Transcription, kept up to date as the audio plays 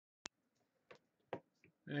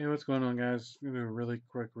Hey, what's going on, guys? Gonna do a really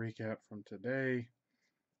quick recap from today.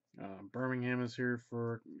 Birmingham is here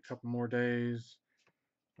for a couple more days.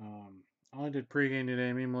 I only did pregame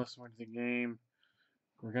today. Me and Melissa went to the game.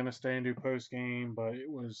 We're gonna stay and do postgame, but it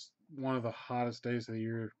was one of the hottest days of the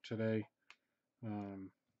year today, um,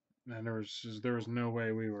 and there was no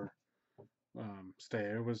way we were stay.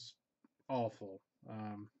 It was awful.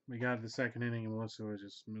 We got to the second inning, and Melissa was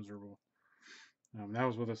just miserable. That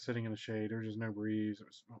was with us sitting in the shade. There was just no breeze.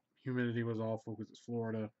 Humidity was awful because it's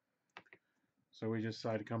Florida. So we just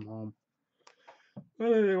decided to come home.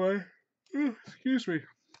 But anyway, excuse me.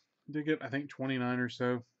 Did get, I think, 29 or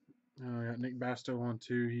so. Got Nick Basto on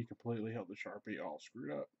two. He completely held the Sharpie all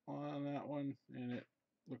screwed up on that one, and it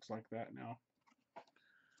looks like that now.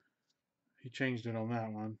 He changed it on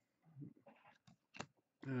that one.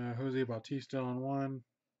 Jose Bautista on one.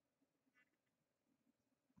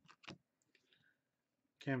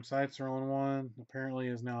 Cam Seitzer on one. Apparently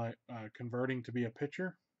is now converting to be a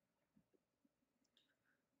pitcher.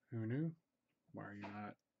 Who knew? Why are you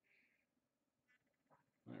not?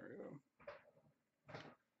 There we go.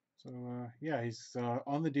 So yeah, he's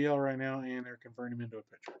on the DL right now, and they're converting him into a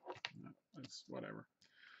pitcher. That's whatever.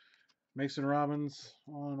 Mason Robbins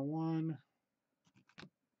on one.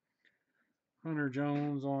 Hunter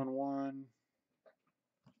Jones on one.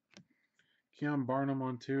 Keon Barnum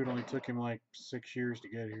on two. It only took him like 6 years to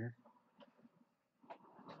get here.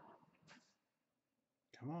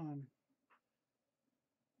 Come on.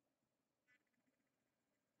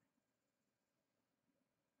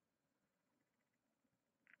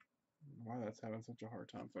 Why that's having such a hard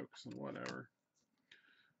time focusing, whatever.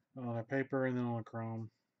 On a paper and then on a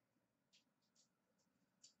Chrome.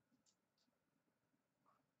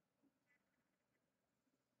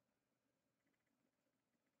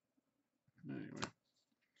 Anyway.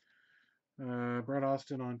 Brett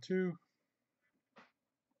Austin on two.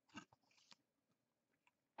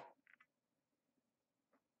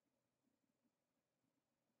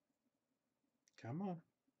 Come on.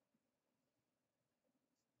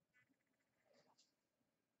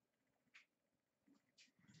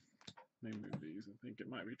 Let me move these. I think it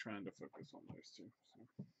might be trying to focus on those two.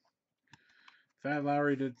 So. Thad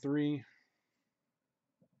Lowry did three.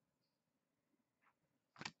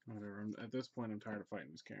 Whatever. At this point, I'm tired of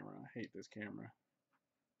fighting this camera. I hate this camera.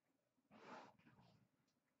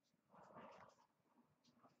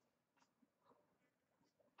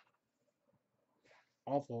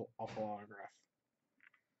 Awful, awful autograph.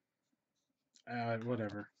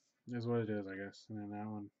 Whatever. Is what it is, I guess. And then that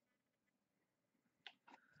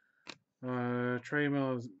one. Trey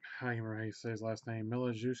Mills, I don't remember how you say his last name.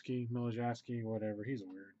 Milajewski, whatever. He's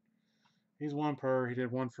weird. He's one per. He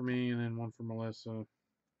did one for me and then one for Melissa.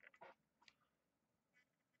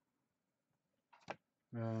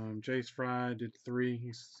 Jace Fry did three.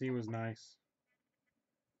 He was nice.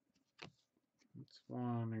 That's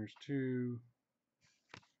one. There's two.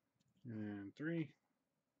 And three.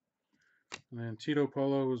 And then Tito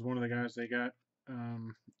Polo was one of the guys they got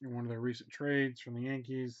in one of their recent trades from the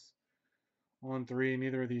Yankees. On three.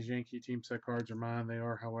 Neither of these Yankee team set cards are mine. They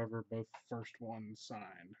are, however, both first ones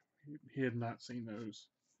signed. He had not seen those.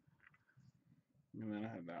 And then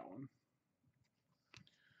I had that one.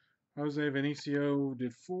 Jose Vinicio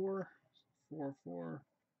did four. 4.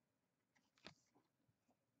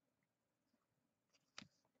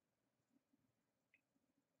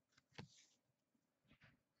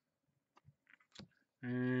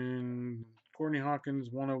 And Courtney Hawkins,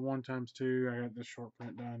 101 times 2. I got this short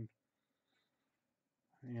print done.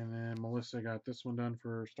 And then Melissa got this one done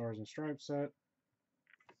for Stars and Stripes set.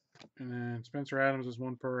 And then Spencer Adams is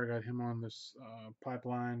one per. I got him on this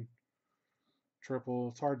pipeline triple.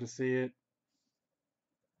 It's hard to see it.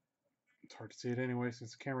 It's hard to see it anyway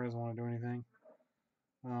since the camera doesn't want to do anything.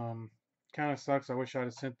 Kind of sucks. I wish I'd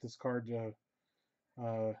have sent this card to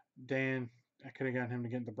Dan. I could have gotten him to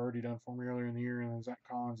get the birdie done for me earlier in the year. And then Zach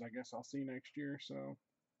Collins, I guess I'll see next year. So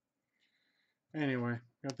anyway,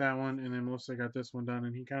 got that one. And then Melissa got this one done.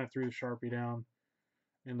 And he kind of threw the Sharpie down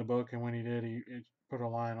in the book. And when he did, he put a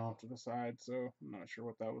line off to the side. So I'm not sure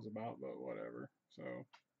what that was about, but whatever. So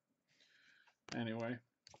anyway,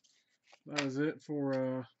 that was it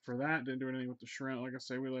for that. Didn't do anything with the shrimp. Like I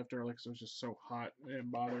say, we left early because it was just so hot. It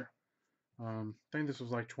didn't bother. I think this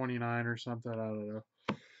was like 29 or something. I don't know.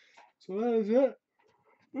 So that is it.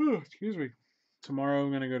 Ooh, excuse me. Tomorrow I'm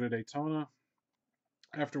going to go to Daytona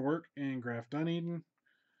after work and Graf Dunedin.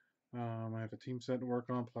 I have a team set to work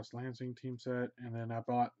on plus Lansing team set. And then I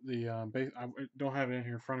bought the I don't have it in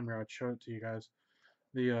here in front of me. I'd show it to you guys.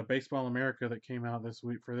 The Baseball America that came out this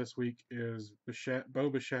week is Bo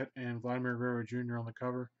Bichette and Vladimir Guerrero Jr. on the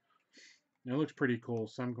cover. It looks pretty cool,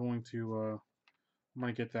 so I'm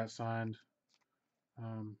gonna get that signed.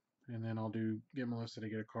 Um, and then I'll get Melissa to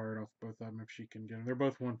get a card off both of them if she can get them. They're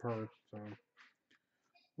both one per, so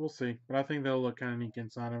we'll see. But I think they'll look kind of neat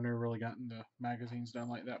inside. I've never really gotten the magazines done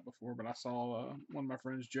like that before, but I saw one of my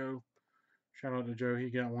friends, Joe. Shout out to Joe. He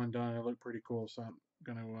got one done. It looked pretty cool, so I'm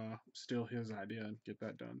gonna steal his idea and get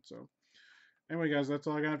that done. So anyway, guys, that's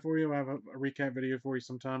all I got for you. I have a recap video for you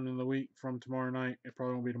sometime in the week from tomorrow night. It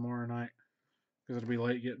probably won't be tomorrow night because it'll be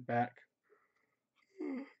late getting back.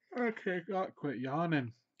 Okay, God, quit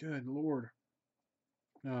yawning. Good Lord.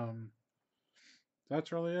 Um,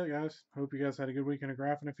 that's really it, guys. Hope you guys had a good weekend of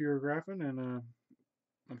graphing if you were graphing. And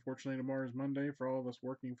unfortunately, tomorrow is Monday for all of us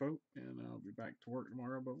working folk. And I'll be back to work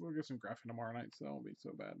tomorrow, but we'll get some graphing tomorrow night, so that won't be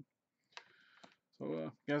so bad.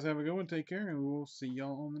 So, guys, have a good one. Take care, and we'll see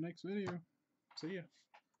y'all on the next video. See ya.